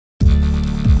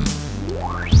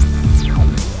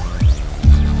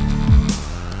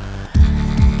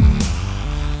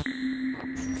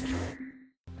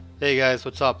Hey guys,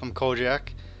 what's up? I'm Kojak,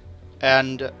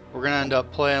 and we're gonna end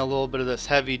up playing a little bit of this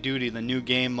heavy duty, the new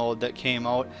game mode that came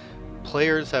out.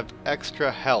 Players have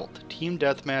extra health, team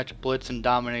deathmatch, blitz, and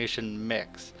domination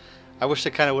mix. I wish they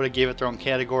kind of would have gave it their own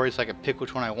category so I could pick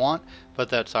which one I want, but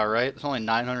that's alright. It's only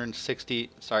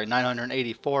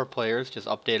 984 players, just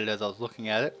updated as I was looking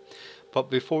at it.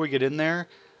 But before we get in there,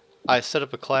 I set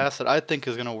up a class that I think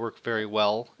is going to work very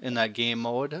well in that game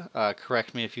mode.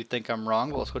 Correct me if you think I'm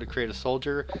wrong, but let's go to create a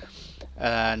soldier.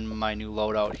 And my new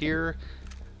loadout here.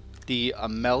 The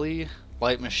Amelie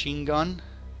light machine gun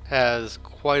has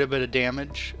quite a bit of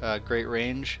damage, great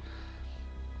range.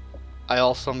 I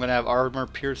also am going to have armor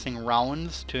piercing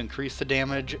rounds to increase the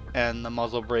damage, and the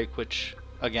muzzle brake, which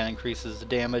again increases the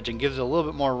damage and gives it a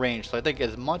little bit more range. So I think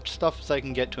as much stuff as I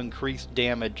can get to increase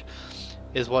damage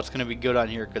is what's going to be good on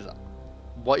here, because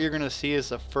what you're going to see is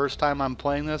the first time I'm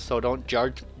playing this, so don't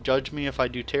judge me if I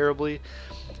do terribly.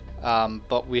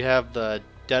 But we have the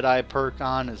Deadeye perk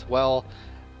on as well,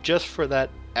 just for that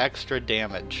extra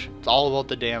damage. It's all about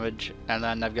the damage, and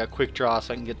then I've got quick draw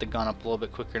so I can get the gun up a little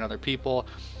bit quicker than other people.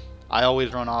 I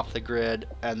always run off the grid,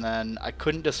 and then I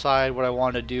couldn't decide what I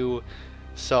wanted to do,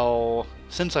 so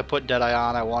since I put Deadeye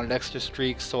on, I wanted extra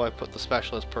streaks, so I put the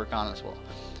specialist perk on as well.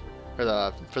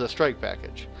 For the strike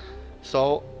package.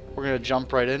 So we're going to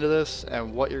jump right into this,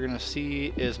 and what you're going to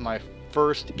see is my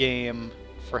first game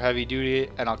for heavy duty,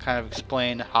 and I'll kind of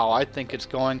explain how I think it's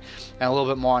going and a little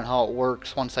bit more on how it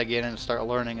works once I get in and start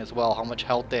learning as well, how much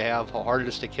health they have, how hard it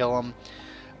is to kill them.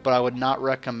 But I would not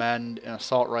recommend an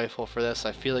assault rifle for this.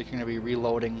 I feel like you're going to be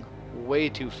reloading way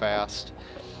too fast,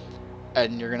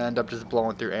 and you're going to end up just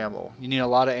blowing through ammo. You need a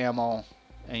lot of ammo,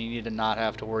 and you need to not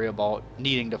have to worry about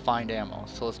needing to find ammo.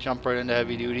 So let's jump right into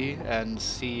heavy duty and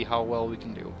see how well we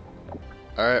can do.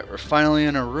 Alright, we're finally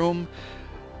in a room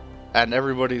and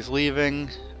everybody's leaving.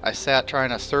 I sat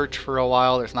trying to search for a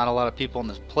while. There's not a lot of people in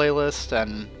this playlist,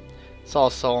 and it's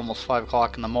also almost 5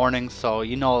 o'clock in the morning, so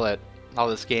you know that how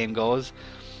this game goes.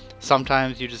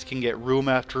 Sometimes you just can get room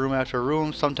after room after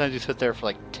room. Sometimes you sit there for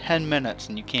like 10 minutes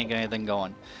and you can't get anything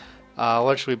going.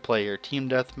 What should we play here? Team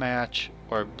deathmatch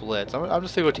or blitz? I'm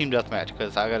just gonna go team deathmatch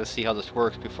because I gotta see how this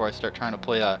works before I start trying to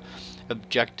play a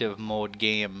objective mode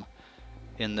game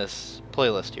in this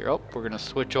playlist here. Oh, we're gonna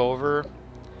switch over.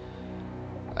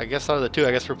 I guess out of the two,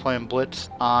 I guess we're playing blitz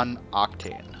on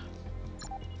Octane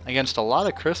against a lot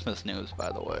of Christmas news,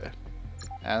 by the way.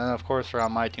 And then of course,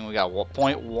 around my team we got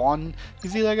 0.1. You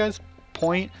see that, guys?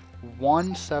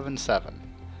 0.177.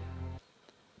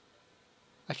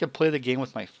 I could play the game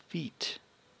with my feet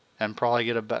and probably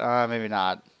get a better, maybe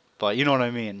not, but you know what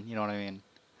I mean, you know what I mean.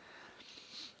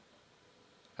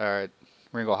 Alright,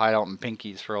 we're gonna go hide out in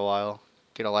Pinkies for a while,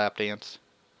 get a lap dance.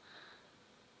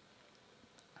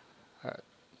 Alright.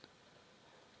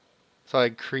 So I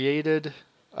created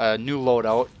a new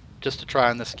loadout just to try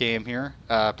on this game here.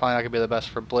 Probably not gonna be the best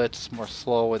for blitz, it's more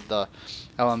slow with the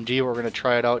LMG. We're gonna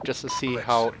try it out just to see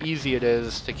how easy it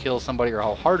is to kill somebody or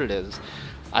how hard it is.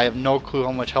 I have no clue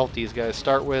how much health these guys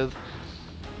start with,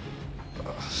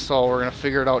 so we're gonna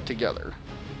figure it out together.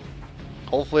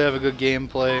 Hopefully I have a good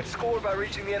gameplay,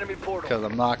 because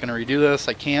I'm not gonna redo this.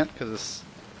 I can't, because this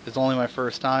is only my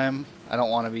first time. I don't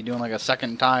want to be doing like a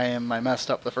second time I messed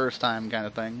up the first time kind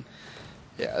of thing.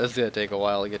 Yeah, this is gonna take a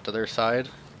while to get to their side.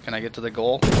 Can I get to the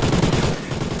goal?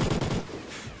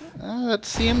 That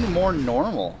seemed more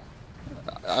normal.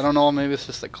 I don't know, maybe it's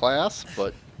just the class,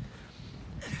 but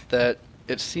that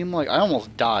it seemed like I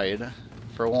almost died,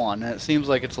 for one, and it seems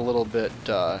like it's a little bit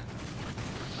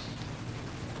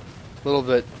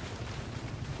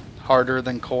harder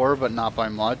than core, but not by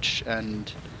much.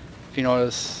 And if you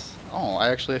notice, oh, I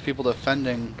actually have people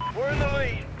defending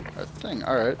our thing.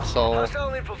 Alright, so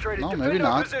no, maybe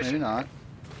not, maybe not.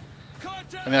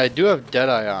 I mean, I do have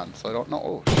Deadeye on, so I don't know.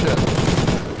 Oh shit,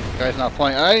 the guy's not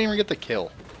playing. I didn't even get the kill.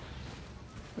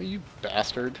 Oh, you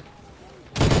bastard.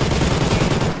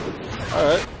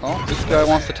 Alright, well, this guy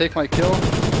wants to take my kill.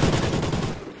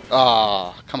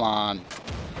 Ah, come on.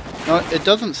 No, it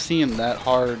doesn't seem that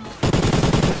hard.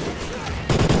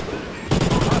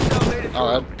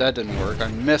 Oh, that didn't work. I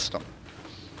missed him.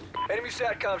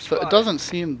 So it doesn't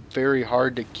seem very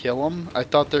hard to kill him. I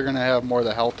thought they're going to have more of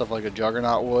the health of like a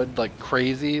Juggernaut would, like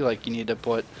crazy, like you need to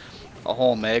put a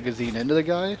whole magazine into the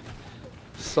guy.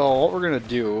 So what we're going to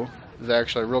do is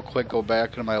actually real quick go back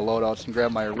into my loadouts and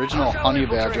grab my original Honey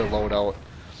Badger loadout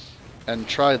and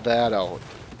try that out.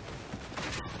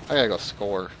 I gotta go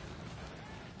score.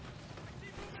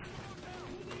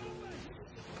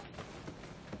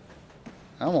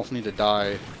 I almost need to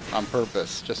die on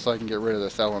purpose just so I can get rid of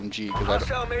this LMG,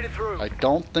 because I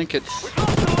don't think it's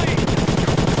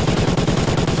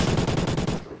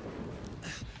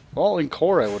Well, in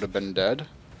core I would have been dead.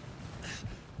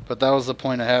 But that was the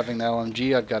point of having the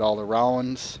LMG. I've got all the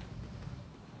rounds.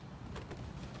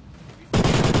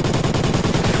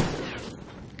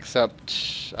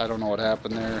 Except, I don't know what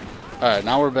happened there. Alright,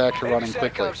 now we're back to running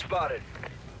quickly.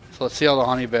 So let's see how the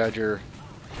Honey Badger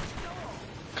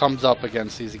comes up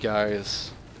against these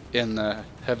guys in the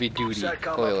heavy duty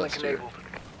playlist here.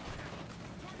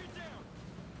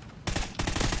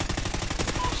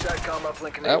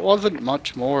 That wasn't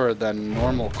much more than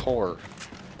normal core.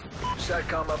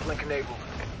 Satcom uplink enabled.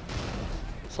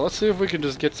 So let's see if we can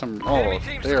just get some... Oh,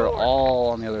 they're all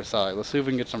on the other side. Let's see if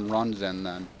we can get some runs in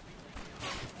then.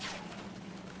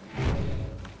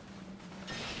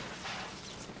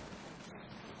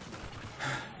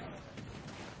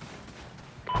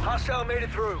 Hostile made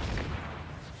it through.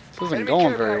 This isn't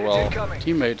going very well.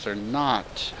 Teammates are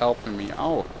not helping me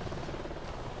out.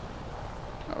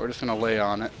 We're just going to lay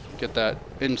on it. Get that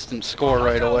instant score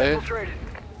right away.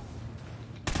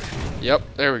 Yep,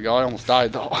 there we go. I almost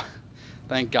died though.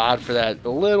 Thank God for that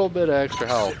little bit of extra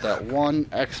health. That one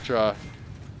extra.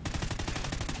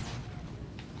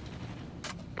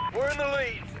 We're in the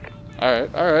lead.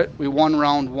 Alright, alright. We won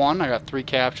round 1. I got 3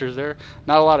 captures there.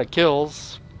 Not a lot of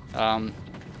kills. But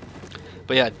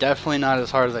yeah, definitely not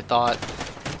as hard as I thought.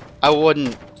 I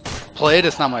wouldn't play it.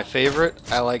 It's not my favorite.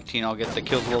 I like to, you know, get the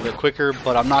kills a little bit quicker,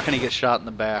 but I'm not going to get shot in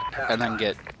the back and then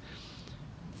get...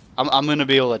 I'm going to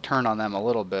be able to turn on them a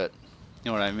little bit.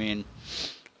 You know what I mean?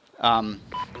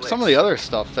 Some of the other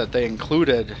stuff that they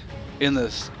included in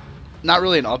this, not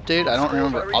really an update. I don't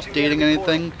remember updating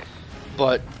anything,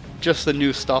 but just the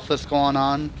new stuff that's going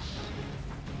on.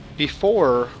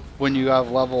 Before, when you have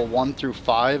level 1 through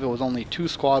 5, it was only 2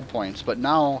 squad points, but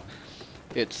now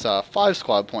it's 5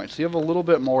 squad points. So you have a little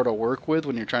bit more to work with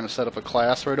when you're trying to set up a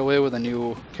class right away with a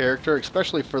new character,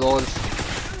 especially for those...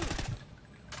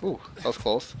 Ooh, that was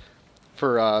close.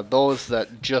 For those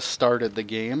that just started the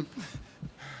game.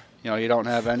 You know, you don't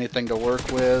have anything to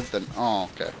work with, and... Oh,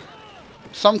 okay.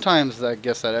 Sometimes, I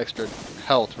guess, that extra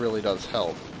health really does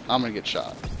help. I'm gonna get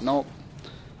shot. Nope.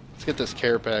 Let's get this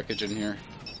care package in here.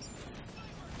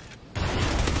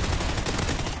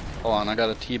 Hold on, I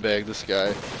gotta teabag this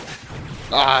guy.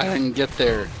 Ah, I didn't get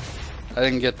there. I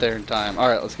didn't get there in time.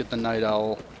 Alright, let's get the Night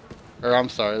Owl. Or, I'm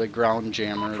sorry, the Ground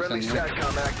Jammer is in here.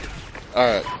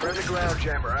 Alright. Friendly ground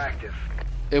jammer active.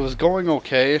 It was going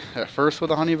okay at first with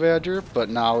the Honey Badger, but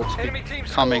now it's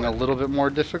becoming a little bit more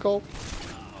difficult.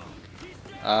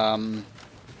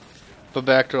 But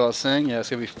back to what I was saying, yeah, it's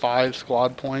going to be 5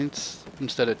 squad points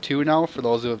instead of 2 now for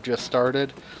those who have just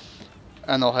started.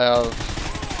 And they'll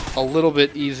have a little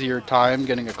bit easier time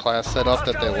getting a class set up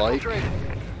that they like.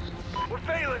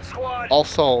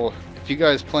 Also, if you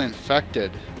guys play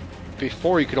Infected,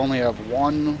 before you could only have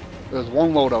one, there was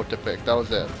one loadout to pick, that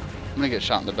was it. I'm going to get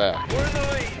shot in the back.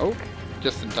 Oh,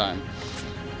 just in time.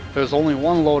 There's only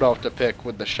one loadout to pick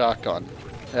with the shotgun.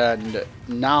 And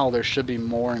now there should be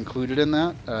more included in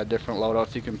that, different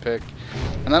loadouts you can pick.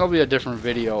 And that'll be a different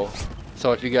video.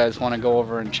 So if you guys want to go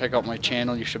over and check out my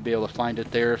channel, you should be able to find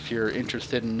it there if you're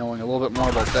interested in knowing a little bit more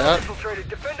about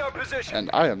that. And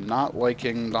I am not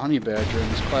liking the Honey Badger in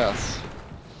this class.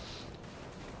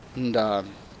 And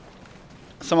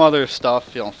some other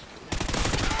stuff, you know.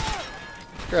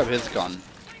 Grab his gun.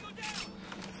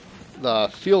 The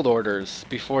field orders,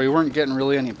 before you weren't getting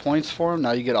really any points for them,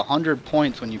 now you get 100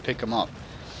 points when you pick them up.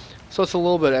 So it's a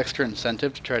little bit extra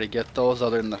incentive to try to get those,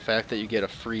 other than the fact that you get a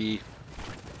free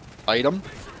item.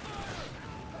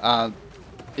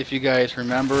 If you guys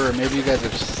remember, or maybe you guys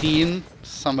have seen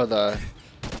some of the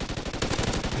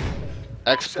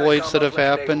exploits that have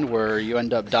happened where you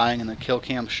end up dying and the kill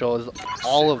cam shows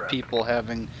all of people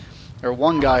having, or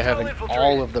one guy having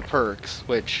all of the perks,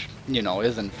 which, you know,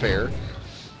 isn't fair.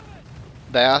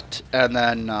 That, and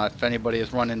then if anybody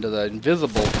has run into the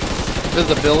invisibility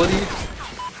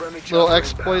little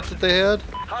exploits that they had,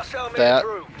 that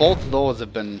both of those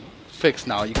have been fixed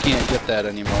now. You can't get that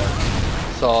anymore.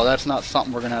 So that's not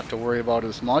something we're gonna have to worry about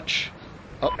as much.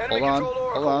 Oh, hold on,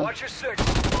 hold on.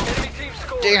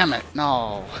 Damn it,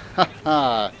 no.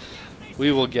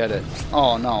 We will get it.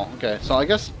 Oh no, okay. So I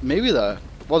guess maybe the,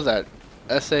 what was that,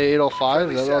 SA-805,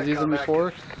 is that what I was using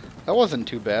before? That wasn't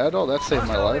too bad. Oh, that saved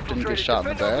my life. Didn't get shot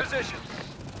in the back.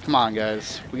 Come on,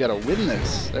 guys. We gotta win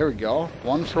this. There we go.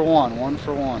 1 for 1. 1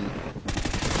 for 1.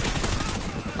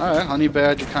 Alright, Honey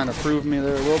Badger kind of proved me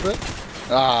there a little bit.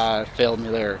 Ah, it failed me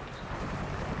there.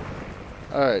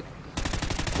 Alright.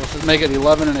 Let's just make it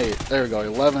 11 and 8. There we go.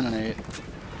 11 and 8.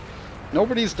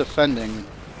 Nobody's defending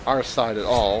our side at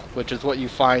all, which is what you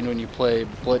find when you play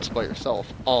Blitz by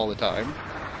yourself all the time.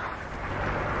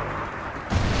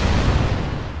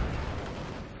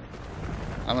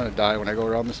 I'm gonna die when I go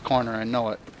around this corner, I know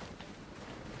it.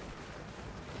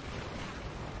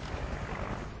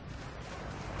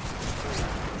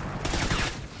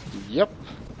 Yep.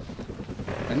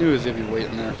 I knew he was gonna be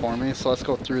waiting there for me, so let's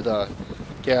go through the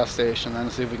gas station then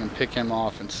and see if we can pick him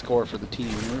off and score for the team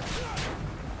here.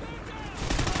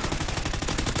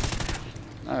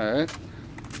 Alright.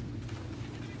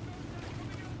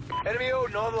 Enemy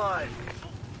Odin online.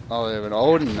 Oh, they have an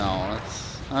Odin? No,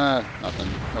 that's nothing.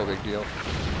 No big deal.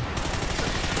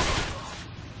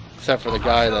 Except for the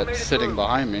guy that's sitting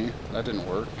behind me. That didn't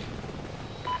work.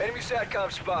 Enemy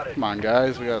SATCOM spotted. Come on,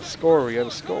 guys. We gotta score. We gotta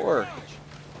score.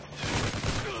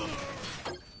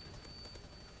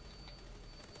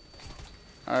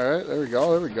 Alright, there we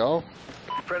go. There we go.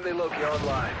 Friendly Loki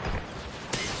online.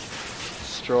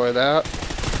 Destroy that.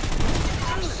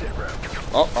 Sit rep.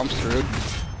 Oh, I'm screwed.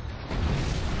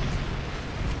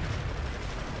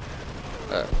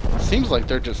 Seems like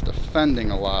they're just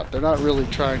defending a lot. They're not really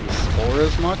trying to score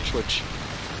as much, which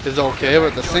is okay, but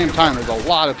at the same time, there's a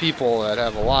lot of people that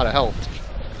have a lot of health.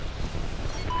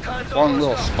 One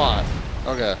little spot.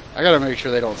 Okay, I gotta make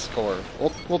sure they don't score.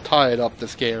 We'll tie it up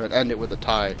this game and end it with a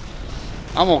tie.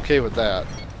 I'm okay with that.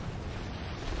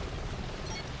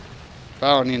 I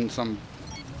don't need some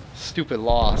stupid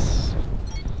loss.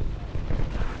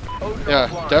 Yeah,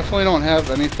 definitely don't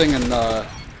have anything in the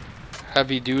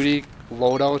heavy duty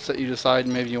loadouts that you decide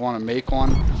maybe you want to make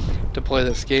one to play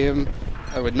this game.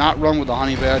 I would not run with the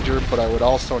Honey Badger, but I would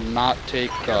also not take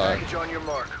Package on your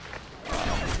mark.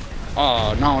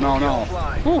 oh, no.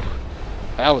 Whew.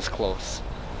 That was close.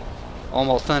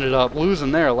 Almost ended up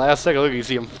losing there. Last second, look, you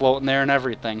see him floating there and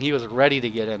everything. He was ready to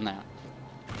get in there.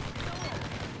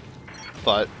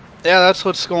 But, yeah, that's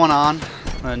what's going on.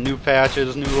 New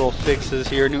patches, new little fixes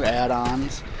here, new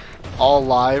add-ons. All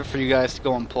live for you guys to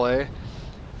go and play.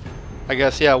 I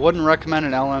guess, yeah, I wouldn't recommend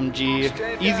an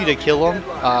LMG. Easy to kill them.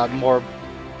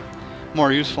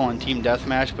 More useful in Team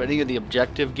Deathmatch. But any of the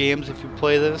objective games, if you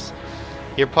play this,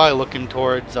 you're probably looking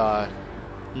towards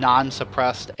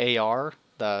non-suppressed AR.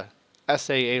 The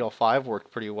SA-805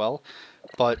 worked pretty well.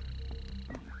 But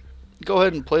go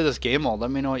ahead and play this game mode.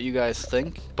 Let me know what you guys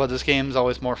think. But this game is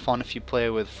always more fun if you play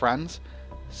with friends.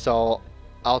 So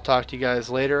I'll talk to you guys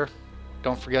later.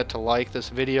 Don't forget to like this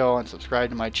video and subscribe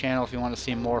to my channel if you want to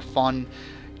see more fun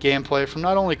gameplay from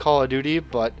not only Call of Duty,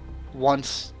 but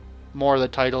once more of the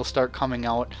titles start coming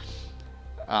out,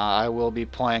 I will be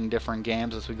playing different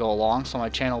games as we go along. So my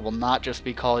channel will not just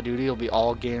be Call of Duty, it'll be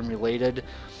all game related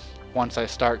once I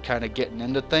start kind of getting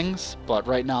into things. But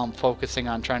right now I'm focusing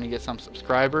on trying to get some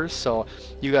subscribers, so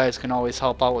you guys can always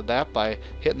help out with that by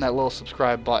hitting that little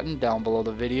subscribe button down below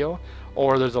the video,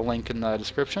 or there's a link in the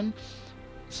description.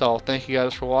 So thank you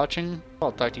guys for watching.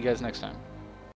 I'll talk to you guys next time.